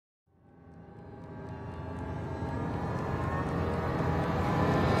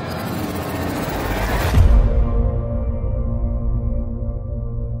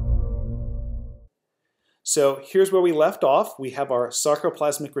So here's where we left off. We have our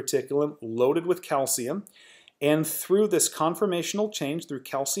sarcoplasmic reticulum loaded with calcium, and through this conformational change, through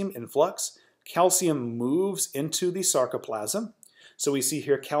calcium influx, calcium moves into the sarcoplasm. So we see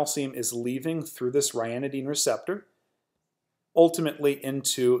here calcium is leaving through this ryanodine receptor, ultimately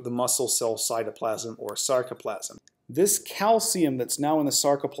into the muscle cell cytoplasm or sarcoplasm. This calcium that's now in the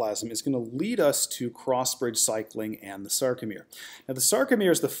sarcoplasm is going to lead us to cross-bridge cycling and the sarcomere. Now the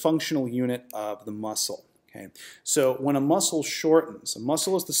sarcomere is the functional unit of the muscle. Okay? So when a muscle shortens, a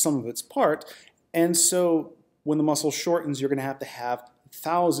muscle is the sum of its part, and so when the muscle shortens, you're going to have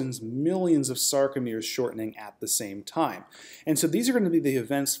thousands, millions of sarcomeres shortening at the same time. And so these are going to be the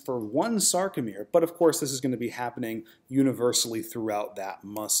events for one sarcomere, but of course this is going to be happening universally throughout that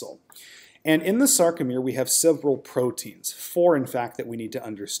muscle. And in the sarcomere we have several proteins, 4 in fact, that we need to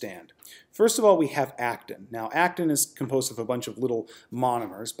understand. First of all, we have actin. Now actin is composed of a bunch of little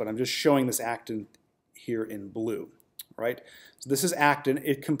monomers, but I'm just showing this actin here in blue, right? So this is actin.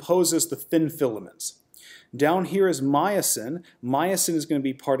 It composes the thin filaments. Down here is myosin. Myosin is going to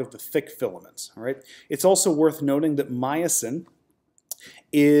be part of the thick filaments. All right? It's also worth noting that myosin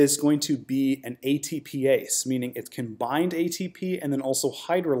is going to be an ATPase, meaning it can bind ATP and then also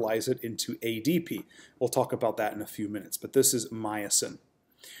hydrolyze it into ADP. We'll talk about that in a few minutes, but this is myosin.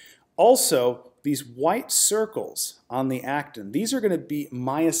 Also, these white circles on the actin, these are going to be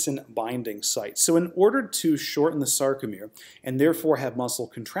myosin binding sites. So in order to shorten the sarcomere and therefore have muscle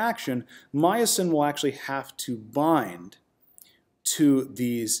contraction, myosin will actually have to bind to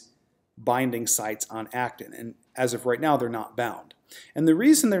these binding sites on actin. And as of right now, they're not bound. And the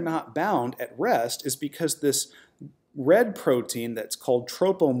reason they're not bound at rest is because this red protein that's called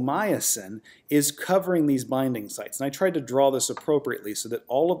tropomyosin is covering these binding sites. And I tried to draw this appropriately so that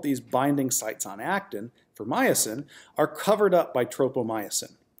all of these binding sites on actin for myosin are covered up by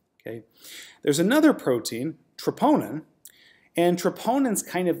tropomyosin. Okay? There's another protein, troponin, and troponin's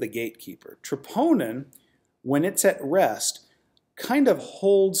kind of the gatekeeper. Troponin, when it's at rest, kind of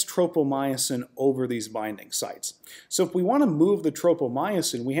holds tropomyosin over these binding sites. So if we want to move the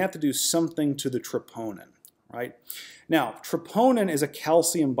tropomyosin, we have to do something to the troponin. Right? Now, troponin is a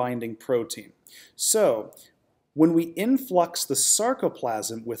calcium-binding protein. So, when we influx the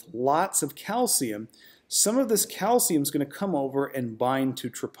sarcoplasm with lots of calcium, some of this calcium is going to come over and bind to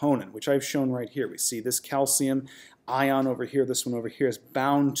troponin, which I've shown right here. We see this calcium ion over here, this one over here is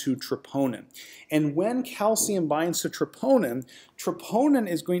bound to troponin. And when calcium binds to troponin, troponin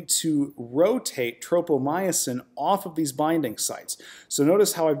is going to rotate tropomyosin off of these binding sites. So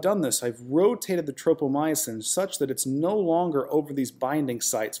notice how I've done this. I've rotated the tropomyosin such that it's no longer over these binding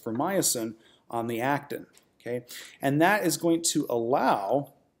sites for myosin on the actin. Okay? And that is going to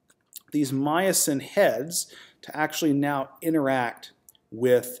allow these myosin heads to actually now interact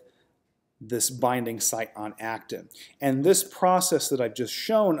with this binding site on actin. And this process that I've just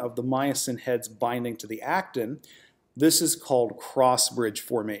shown of the myosin heads binding to the actin, this is called cross-bridge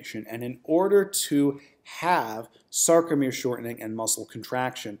formation. And in order to have sarcomere shortening and muscle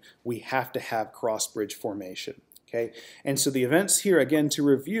contraction, we have to have cross-bridge formation. Okay? And so the events here, again, to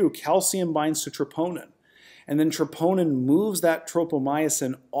review, calcium binds to troponin. And then troponin moves that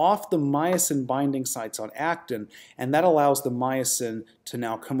tropomyosin off the myosin binding sites on actin, and that allows the myosin to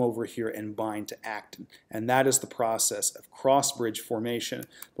now come over here and bind to actin. And that is the process of cross-bridge formation.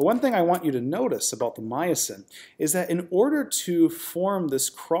 But one thing I want you to notice about the myosin is that in order to form this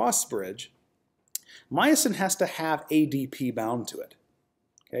cross-bridge, myosin has to have ADP bound to it.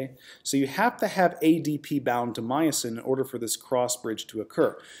 Okay? So you have to have ADP bound to myosin in order for this cross-bridge to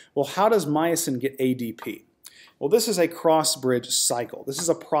occur. Well, how does myosin get ADP? Well, this is a cross-bridge cycle. This is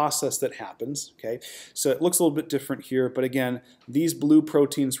a process that happens, okay? So it looks a little bit different here, but again, these blue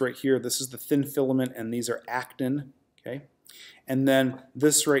proteins right here, this is the thin filament, and these are actin, okay? And then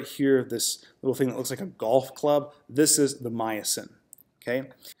this right here, this little thing that looks like a golf club, this is the myosin, okay?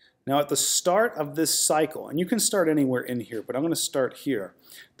 Now at the start of this cycle, and you can start anywhere in here, but I'm going to start here,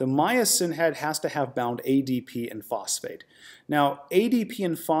 the myosin head has to have bound ADP and phosphate. Now ADP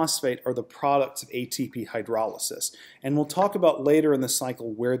and phosphate are the products of ATP hydrolysis, and we'll talk about later in the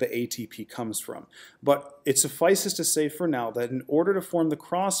cycle where the ATP comes from. But it suffices to say for now that in order to form the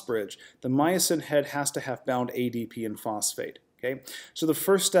cross bridge, the myosin head has to have bound ADP and phosphate. Okay? So the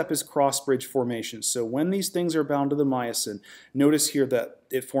first step is cross-bridge formation. So when these things are bound to the myosin, notice here that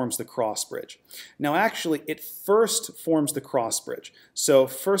it forms the cross-bridge. Now actually, it first forms the cross-bridge. So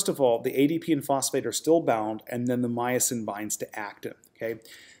first of all, the ADP and phosphate are still bound, and then the myosin binds to actin. Okay?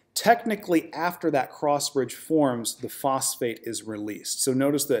 Technically, after that cross-bridge forms, the phosphate is released. So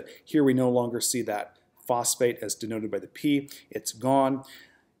notice that here we no longer see that phosphate as denoted by the P. It's gone.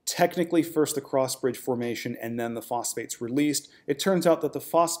 technically first the cross-bridge formation and then the phosphate's released. It turns out that the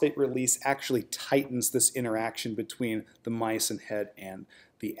phosphate release actually tightens this interaction between the myosin head and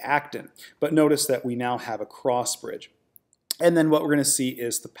the actin. But notice that we now have a cross-bridge. And then what we're going to see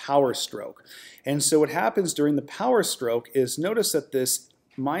is the power stroke. And so what happens during the power stroke is notice that this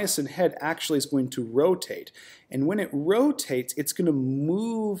myosin head actually is going to rotate. And when it rotates, it's going to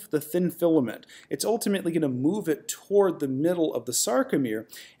move the thin filament. It's ultimately going to move it toward the middle of the sarcomere.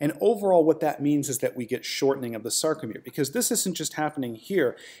 And overall, what that means is that we get shortening of the sarcomere. Because this isn't just happening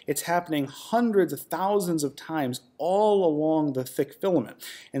here. It's happening hundreds of thousands of times all along the thick filament.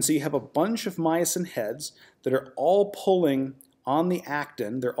 And so you have a bunch of myosin heads that are all pulling on the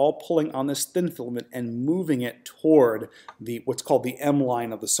actin, they're all pulling on this thin filament and moving it toward the what's called the M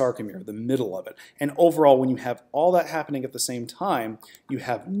line of the sarcomere, the middle of it. And overall, when you have all that happening at the same time, you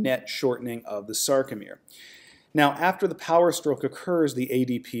have net shortening of the sarcomere. Now, after the power stroke occurs, the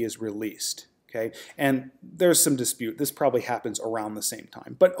ADP is released. Okay, and there's some dispute. This probably happens around the same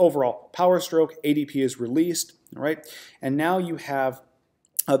time. But overall, power stroke, ADP is released, all right? And now you have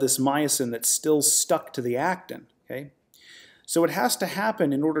this myosin that's still stuck to the actin, okay? So what has to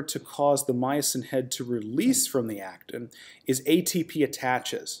happen in order to cause the myosin head to release from the actin is ATP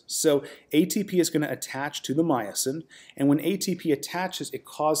attaches. So ATP is going to attach to the myosin, and when ATP attaches, it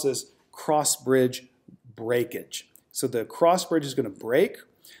causes cross-bridge breakage. So the cross-bridge is going to break.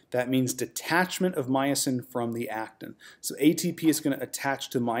 That means detachment of myosin from the actin. So ATP is going to attach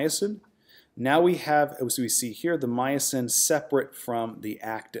to myosin. Now we have, as we see here, the myosin separate from the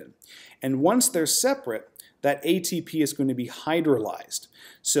actin. And once they're separate, that ATP is going to be hydrolyzed.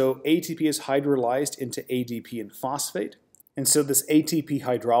 So ATP is hydrolyzed into ADP and phosphate. And so this ATP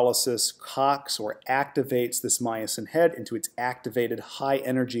hydrolysis cocks or activates this myosin head into its activated high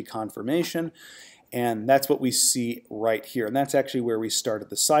energy conformation. And that's what we see right here. And that's actually where we started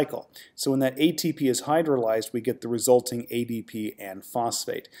the cycle. So when that ATP is hydrolyzed, we get the resulting ADP and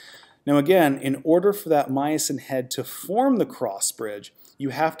phosphate. Now again, in order for that myosin head to form the cross bridge, you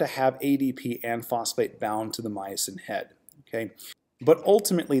have to have ADP and phosphate bound to the myosin head. Okay? But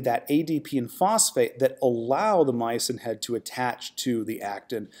ultimately, that ADP and phosphate that allow the myosin head to attach to the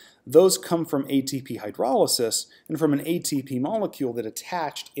actin, those come from ATP hydrolysis and from an ATP molecule that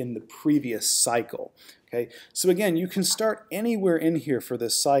attached in the previous cycle. Okay? So again, you can start anywhere in here for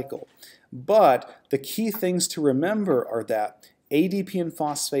this cycle. But the key things to remember are that ADP and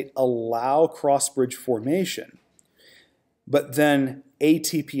phosphate allow cross-bridge formation, but then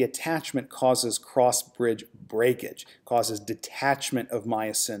ATP attachment causes cross-bridge breakage, causes detachment of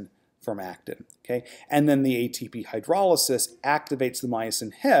myosin from actin. Okay? And then the ATP hydrolysis activates the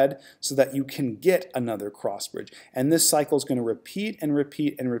myosin head so that you can get another cross-bridge. And this cycle is going to repeat and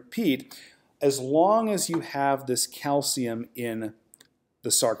repeat and repeat as long as you have this calcium in the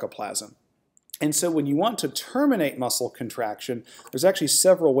sarcoplasm. And so when you want to terminate muscle contraction, there's actually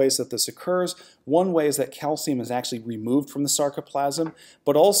several ways that this occurs. One way is that calcium is actually removed from the sarcoplasm,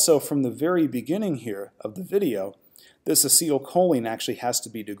 but also from the very beginning here of the video, this acetylcholine actually has to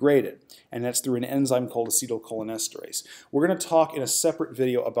be degraded, and that's through an enzyme called acetylcholinesterase. We're going to talk in a separate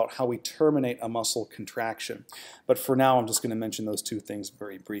video about how we terminate a muscle contraction, but for now I'm just going to mention those two things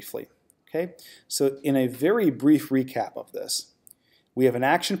very briefly. Okay? So in a very brief recap of this, we have an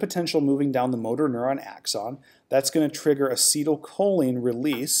action potential moving down the motor neuron axon. That's going to trigger acetylcholine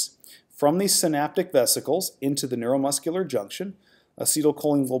release from these synaptic vesicles into the neuromuscular junction.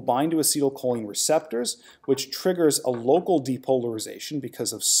 Acetylcholine will bind to acetylcholine receptors, which triggers a local depolarization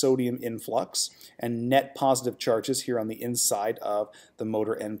because of sodium influx and net positive charges here on the inside of the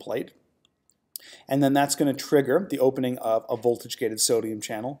motor end plate. And then that's going to trigger the opening of a voltage-gated sodium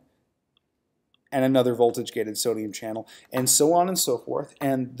channel and another voltage-gated sodium channel, and so on and so forth.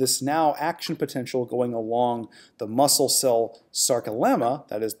 And this now action potential going along the muscle cell sarcolemma,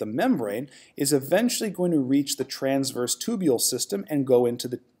 that is the membrane, is eventually going to reach the transverse tubule system and go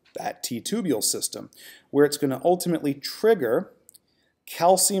into that T-tubule system, where it's going to ultimately trigger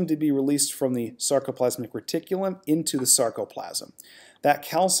calcium to be released from the sarcoplasmic reticulum into the sarcoplasm. That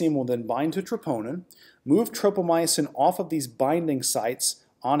calcium will then bind to troponin, move tropomyosin off of these binding sites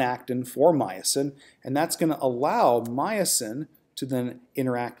on actin for myosin, and that's going to allow myosin to then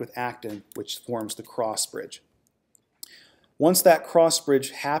interact with actin, which forms the cross bridge. Once that cross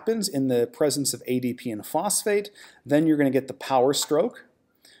bridge happens in the presence of ADP and phosphate, then you're going to get the power stroke.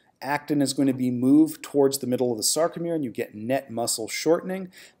 Actin is going to be moved towards the middle of the sarcomere, and you get net muscle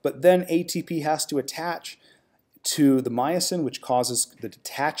shortening, but then ATP has to attach to the myosin, which causes the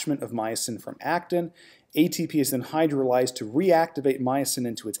detachment of myosin from actin. ATP is then hydrolyzed to reactivate myosin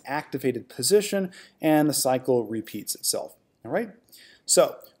into its activated position, and the cycle repeats itself. All right?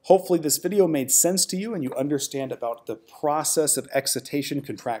 So Hopefully this video made sense to you and you understand about the process of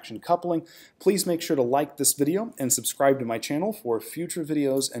excitation-contraction coupling. Please make sure to like this video and subscribe to my channel for future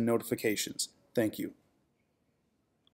videos and notifications. Thank you.